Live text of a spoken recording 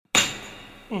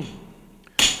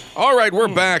All right, we're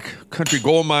back. Country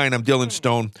Gold Mine. I'm Dylan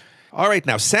Stone. All right,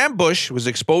 now, Sam Bush was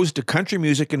exposed to country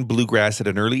music and bluegrass at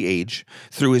an early age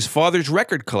through his father's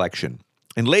record collection,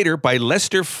 and later by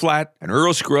Lester Flatt and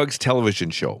Earl Scruggs' television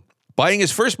show. Buying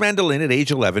his first mandolin at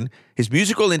age 11, his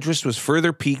musical interest was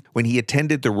further piqued when he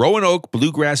attended the Roanoke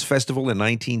Bluegrass Festival in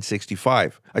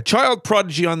 1965. A child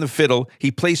prodigy on the fiddle,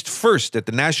 he placed first at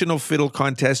the National Fiddle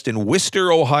Contest in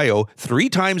Worcester, Ohio, 3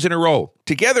 times in a row.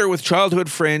 Together with childhood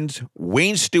friends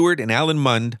Wayne Stewart and Alan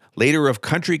Mund, later of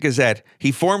Country Gazette,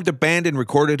 he formed a band and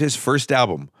recorded his first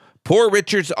album, Poor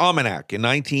Richard's Almanac, in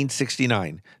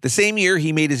 1969. The same year,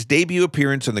 he made his debut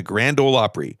appearance on the Grand Ole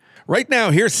Opry. Right now,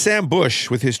 here's Sam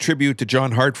Bush with his tribute to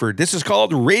John Hartford. This is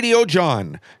called Radio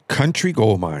John, Country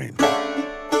Gold Mine.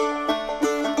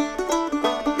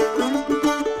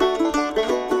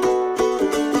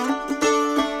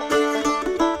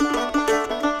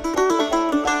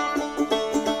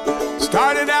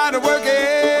 Started out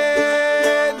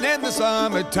working in the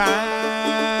summertime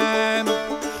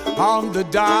on the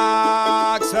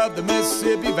docks of the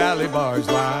Mississippi Valley barge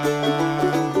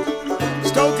line,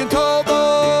 stoking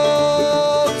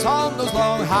towboats on those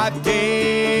long hot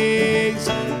days,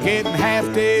 getting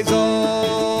half days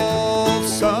off,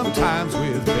 sometimes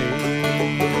with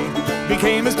pay.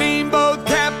 Became a steamboat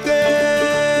captain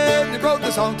and wrote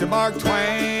the song to Mark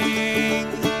Twain,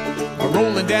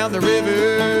 rolling down the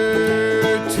river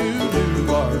to New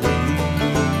Orleans.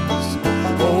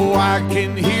 Oh, I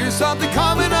can hear something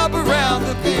coming up around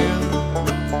the bend.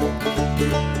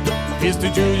 It's the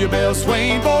Julia Bell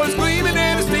Swain boys gleaming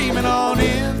and it's steaming on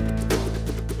in.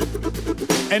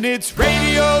 And it's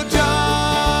Radio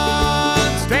John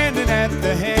standing at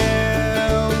the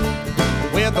helm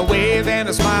with a wave and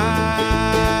a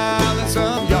smile and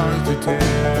some yarns to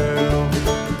tell.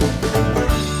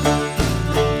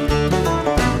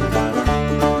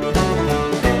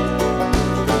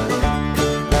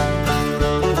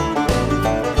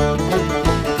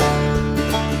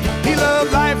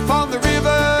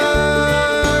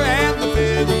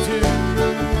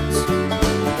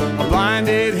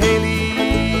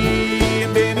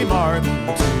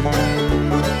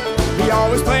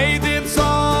 Always played them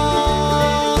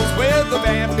songs with a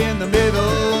vamp in the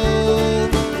middle,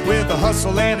 with a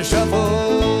hustle and a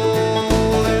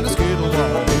shuffle and a skittle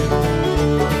on it.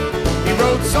 He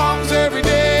wrote songs every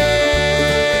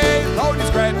day, Lord, he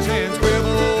scratch and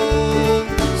scribble,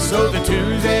 so the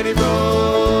tunes that he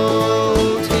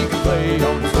wrote he could play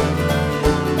on his own.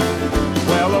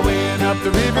 Well, I went up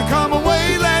the river, come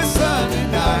away last Sunday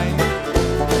night,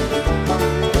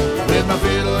 with my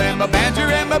fiddle and my banjo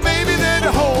and my baby there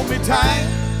to hold me tight.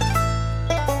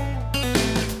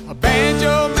 A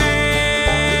banjo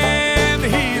man,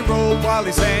 he rolled while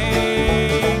he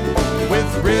sang,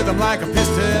 with rhythm like a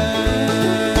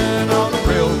piston on a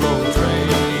railroad train.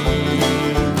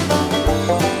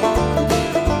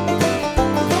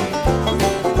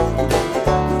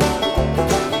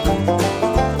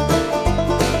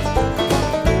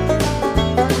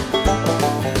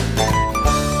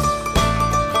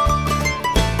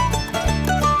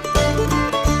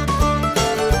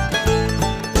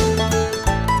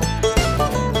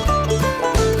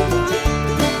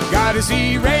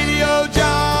 See Radio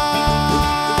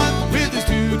John with his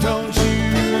two-tone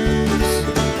shoes,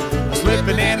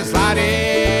 slipping and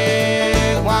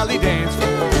sliding while he danced for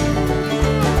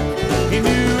you. He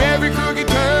knew every crooked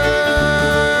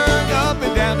turn up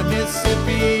and down the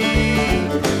Mississippi.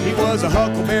 He was a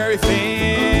Huckleberry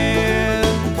fan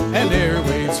and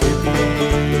airwaves hippie.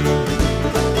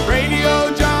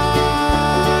 Radio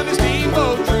John, a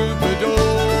steamboat troubadour,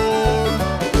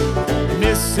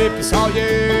 Mississippi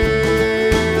Sawyer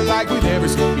like we never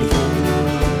seen before.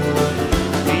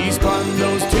 He spun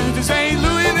those tunes in St.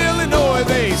 Louis, Illinois,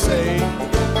 they say.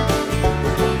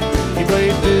 He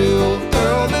played Bill,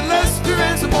 Earl, and Lester,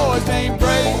 and some boys named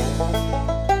Bray.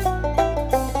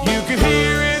 You could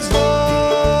hear his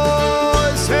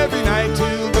voice every night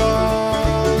till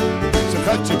dawn. So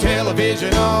cut your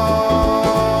television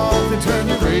off and turn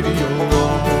your radio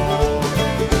on.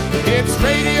 It's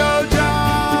Radio John.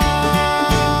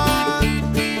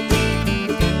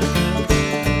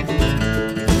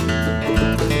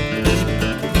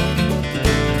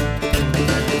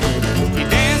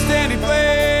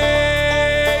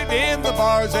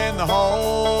 And the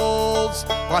halls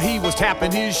while he was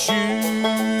tapping his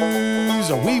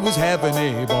shoes, we was having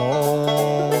a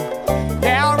ball.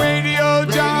 Now Radio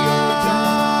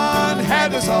John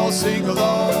had us all sing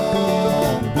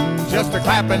along, just a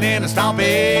clapping and a stomping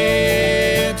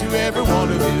to every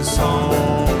one of his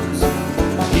songs.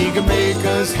 He could make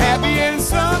us happy and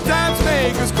sometimes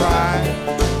make us cry,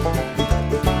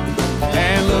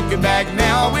 and Looking back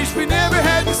now, I wish we never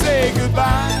had to say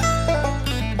goodbye.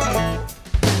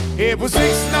 It was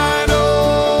 690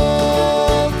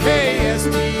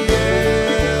 KSTL,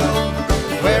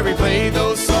 where we played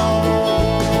those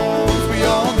songs we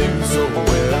all knew so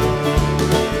well.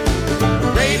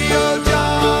 Radio John.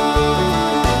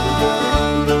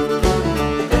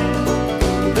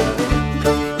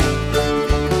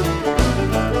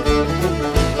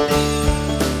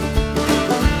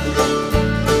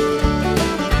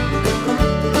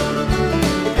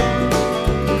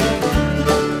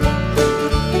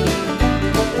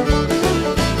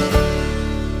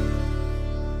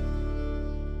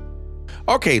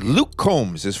 Okay, Luke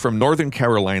Combs is from Northern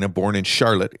Carolina, born in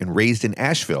Charlotte and raised in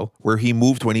Asheville, where he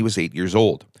moved when he was 8 years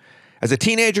old. As a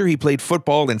teenager, he played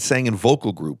football and sang in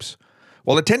vocal groups.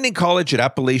 While attending college at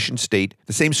Appalachian State,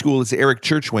 the same school as Eric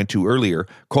Church went to earlier,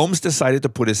 Combs decided to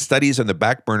put his studies on the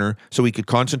back burner so he could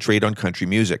concentrate on country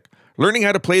music. Learning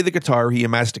how to play the guitar, he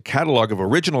amassed a catalog of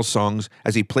original songs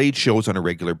as he played shows on a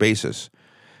regular basis.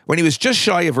 When he was just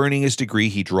shy of earning his degree,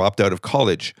 he dropped out of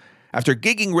college. After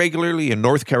gigging regularly in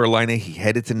North Carolina, he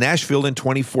headed to Nashville in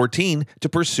 2014 to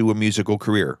pursue a musical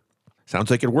career.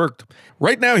 Sounds like it worked.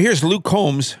 Right now, here's Luke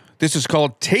Combs. This is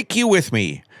called Take You With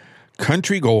Me,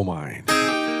 Country Gold Mine.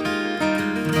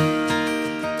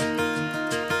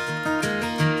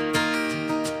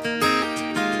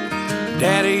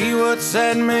 Daddy, what's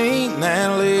that mean,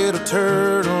 that little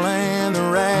turtle and the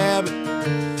rabbit?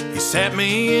 He sat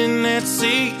me in that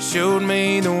seat, showed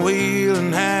me the wheel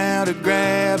and how to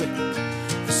grab it.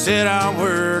 He said, I'll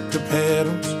work the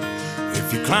pedals.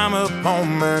 If you climb up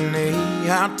on my knee,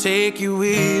 I'll take you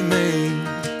with me.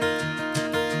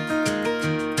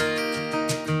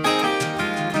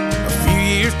 A few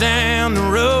years down the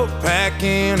road,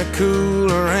 packing a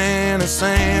cooler and a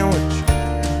sandwich,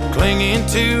 clinging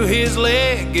to his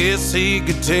leg, guess he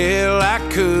could tell I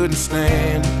couldn't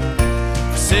stand it.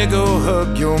 He said, go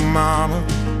hug your mama,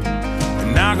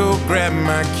 and I'll go grab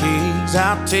my keys,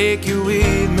 I'll take you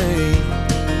with me.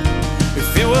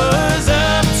 If it was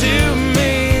up to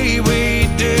me,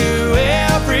 we'd do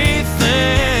everything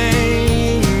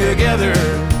together.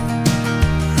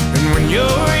 And when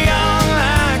you're young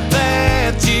like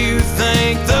that, you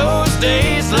think those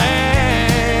days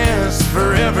last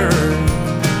forever.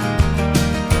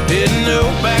 Didn't know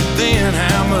back then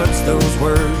how much those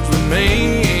words would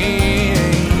mean.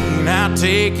 I'll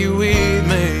take you with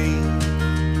me.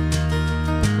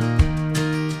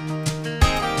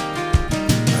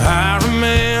 I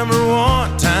remember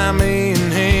one time me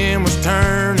and him was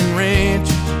turning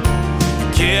wrenches.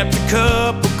 He kept a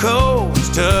couple coals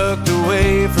tucked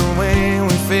away for when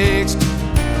we fixed it.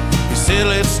 He said,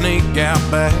 let's sneak out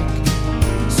back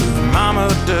so the mama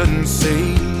doesn't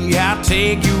see. I'll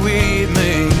take you with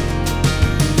me.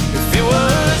 If it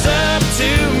was up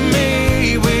to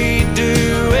me, we'd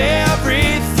do everything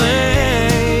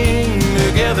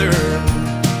together.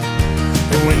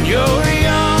 And when you're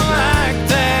young like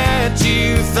that,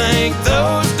 you think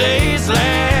those days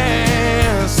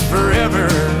last forever.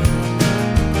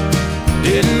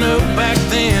 Didn't know back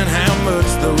then how much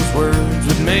those words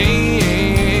would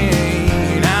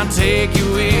mean. I'll take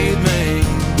you with me.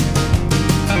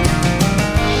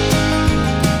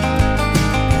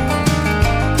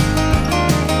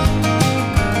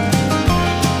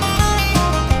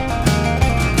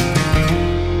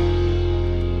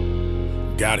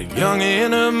 Got a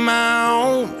youngin' of my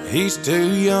own, he's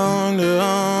too young to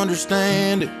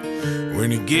understand it.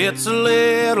 When he gets a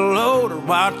little older,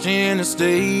 watching the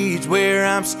stage where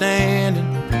I'm standing,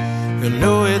 he'll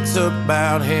know it's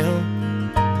about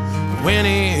him. When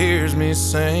he hears me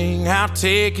sing, I'll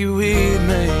take you with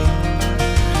me.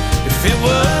 If it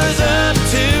was up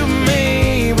to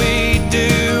me, we'd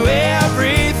do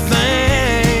everything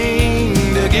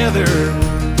together.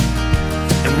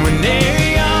 And when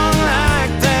they're young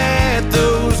like that,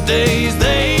 those days,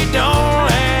 they don't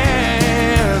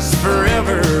last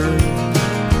forever.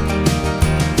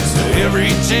 So every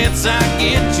chance I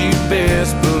get, you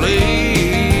best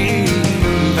believe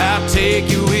I'll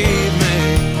take you with me.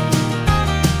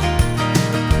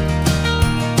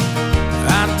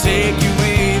 I'll take you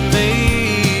with me.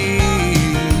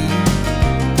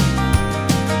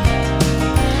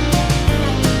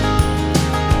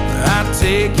 I'll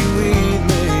take you with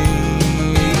me.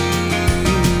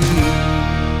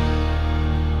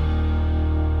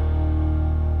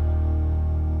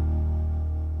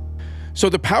 So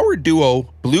the power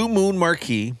duo Blue Moon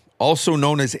Marquee, also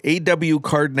known as A.W.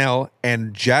 Cardinal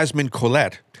and Jasmine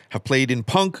Collette, have played in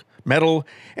punk, metal,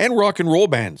 and rock and roll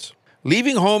bands.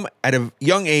 Leaving home at a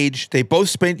young age, they both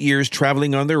spent years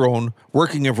traveling on their own,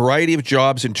 working a variety of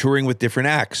jobs and touring with different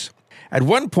acts. At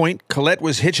one point, Colette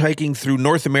was hitchhiking through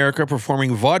North America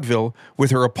performing vaudeville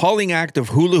with her appalling act of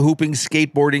hula hooping,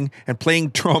 skateboarding, and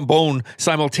playing trombone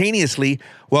simultaneously,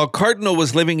 while Cardinal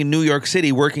was living in New York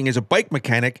City working as a bike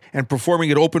mechanic and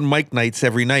performing at open mic nights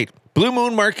every night. Blue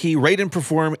Moon Marquee write and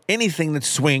perform anything that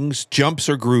swings, jumps,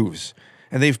 or grooves.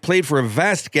 And they've played for a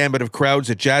vast gambit of crowds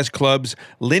at jazz clubs,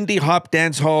 Lindy Hop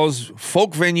dance halls,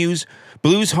 folk venues,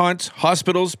 blues haunts,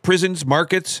 hospitals, prisons,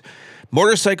 markets,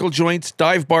 motorcycle joints,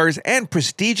 dive bars, and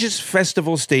prestigious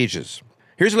festival stages.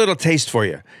 Here's a little taste for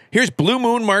you. Here's Blue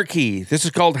Moon Marquee. This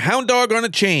is called Hound Dog on a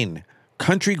Chain,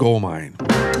 Country Gold Mine.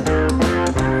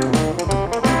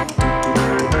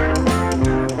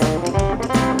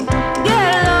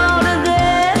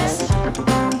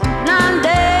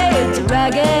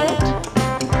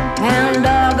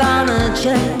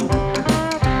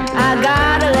 I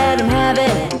gotta let him have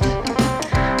it.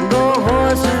 Go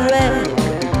horse and red.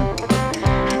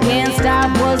 Can't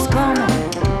stop what's coming.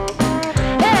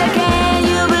 Hey, can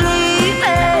you believe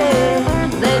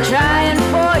it? They're trying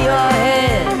for your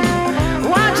head.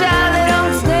 Watch out, they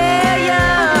don't snare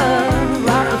you.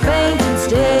 Rock the faint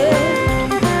instead.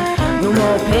 No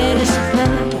more pennies to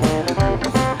pay.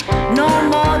 No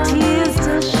more tears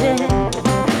to shed.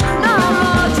 No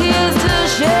more tears to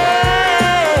shed.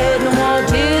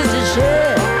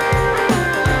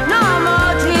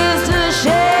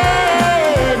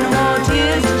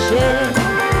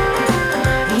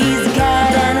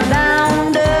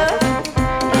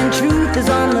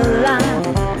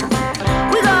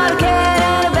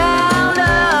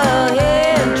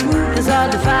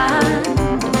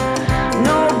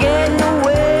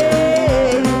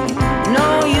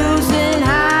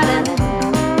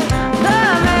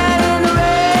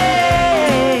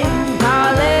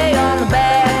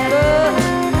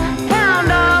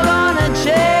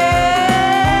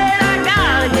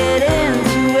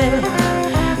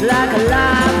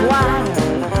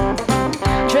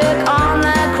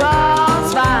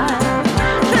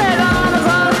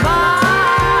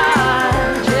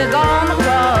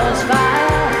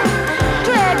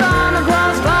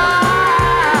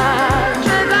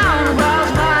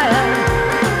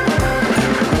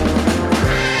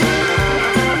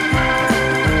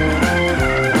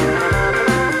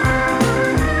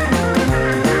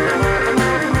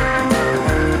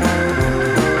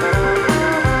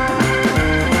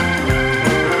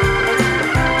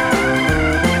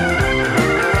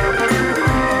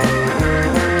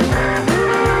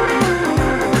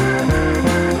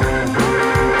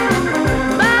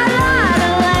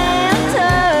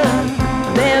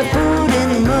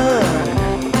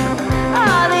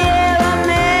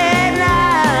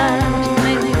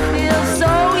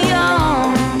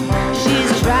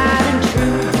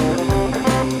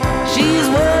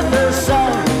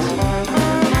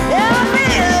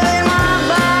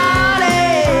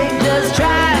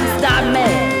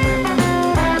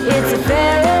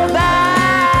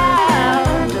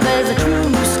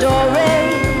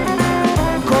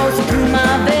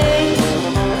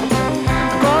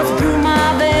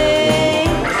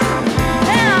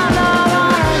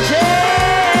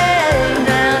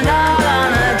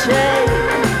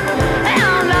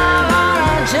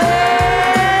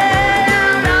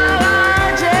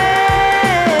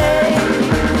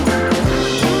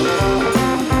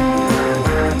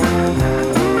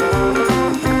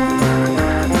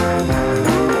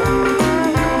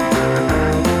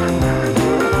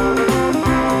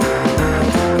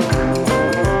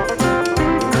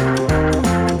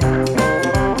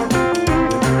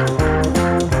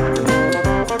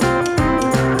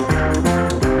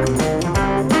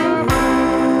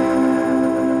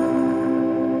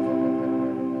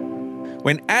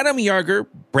 When Adam Yarger,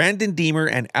 Brandon Deemer,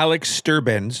 and Alex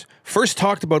Sturbens first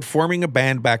talked about forming a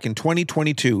band back in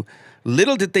 2022,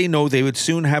 little did they know they would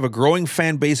soon have a growing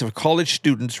fan base of college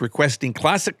students requesting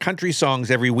classic country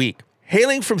songs every week.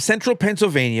 Hailing from central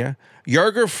Pennsylvania,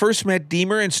 Yarger first met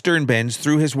Deemer and Sternbens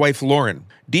through his wife Lauren.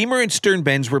 Deemer and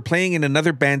Sternbens were playing in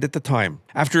another band at the time.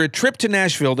 After a trip to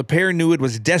Nashville, the pair knew it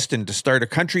was destined to start a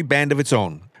country band of its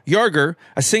own. Yarger,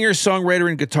 a singer, songwriter,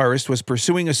 and guitarist, was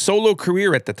pursuing a solo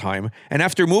career at the time, and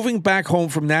after moving back home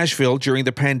from Nashville during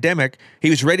the pandemic, he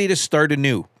was ready to start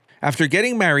anew. After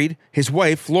getting married, his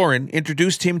wife, Lauren,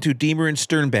 introduced him to Deemer and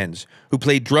Sternbens, who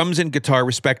played drums and guitar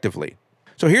respectively.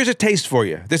 So here's a taste for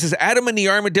you. This is Adam and the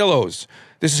Armadillos.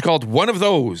 This is called One of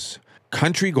Those,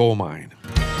 Country Gold Mine.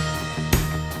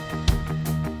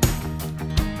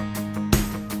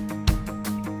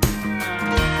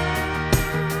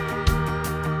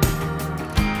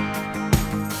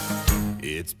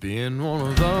 It's been one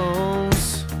of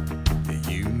those,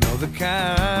 you know the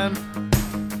kind.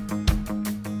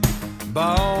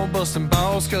 Ball on, busting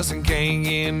balls, cussing, can't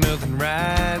get nothing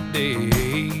right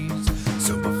days.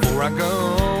 So before I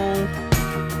go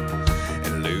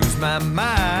and lose my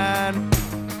mind,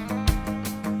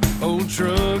 old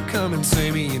truck, come and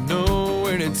save me. You know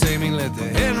where to take me. Let the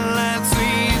headlights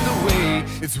lead the way.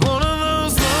 It's one of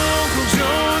those local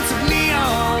joints of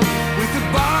neon with the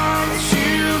bar that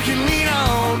you can lean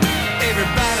on.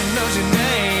 Everybody knows your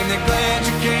name. They're glad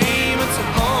you came. It's a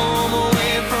home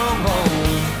away from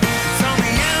home. It's on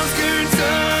the outskirts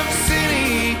of the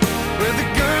city where the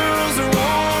girls are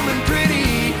warm and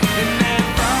pretty, and that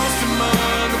frosty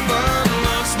mug above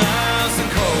looks nice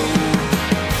and cold.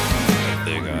 I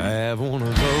think I have one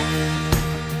of those.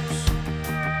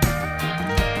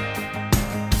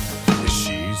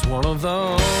 She's one of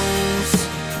those,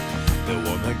 the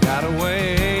one that got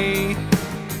away.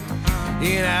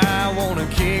 And I wanna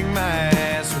kick my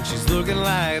ass when she's looking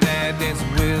like that,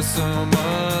 dancing with some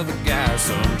other guy.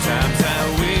 Sometimes I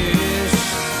wish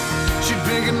she'd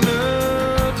pick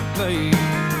another place,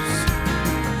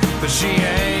 but she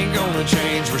ain't gonna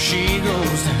change where she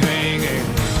goes to hang.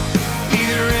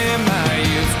 Neither am I.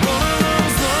 It's one of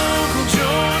those local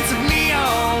joints of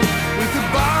neon with the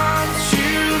bar that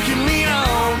you can lean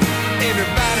on.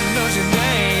 Everybody knows your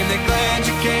name. They're glad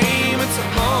you came. It's a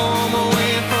home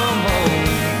away from home.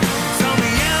 It's on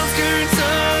the outskirts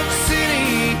of the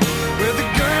city where the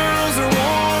girls are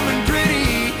warm and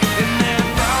pretty, and that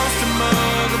frosty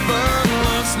mug above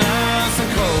looks nice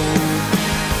and cold.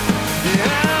 Yeah,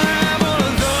 I'm one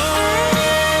of those.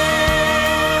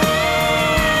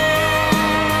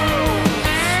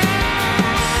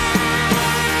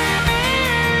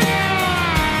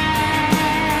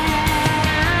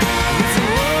 It's a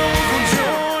local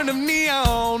joint of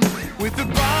neon with the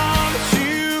bar that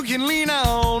you can lean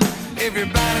on.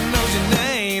 Everybody knows your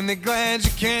name. They're glad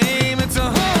you came. It's a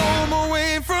home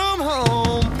away from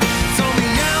home. It's on the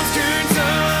outskirts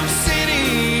of the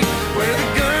city where the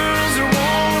girls are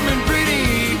warm and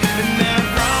pretty, and that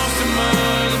frosty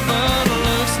mug above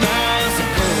looks nice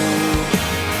and cold.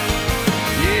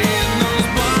 Yeah, and those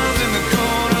bars in the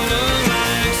corner look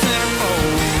like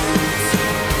centerfolds.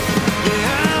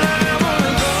 Yeah, I'm one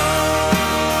of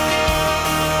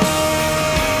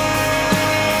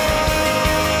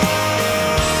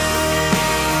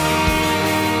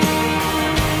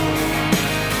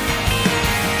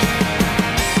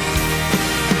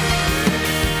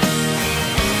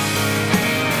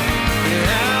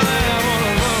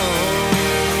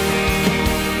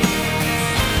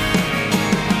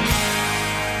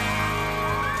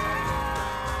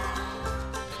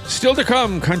Still to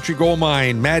come, Country Gold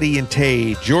Mine, Maddie and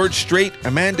Tay, George Strait,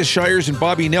 Amanda Shires and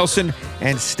Bobby Nelson,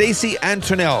 and Stacey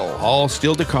Antonell, all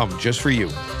still to come just for you.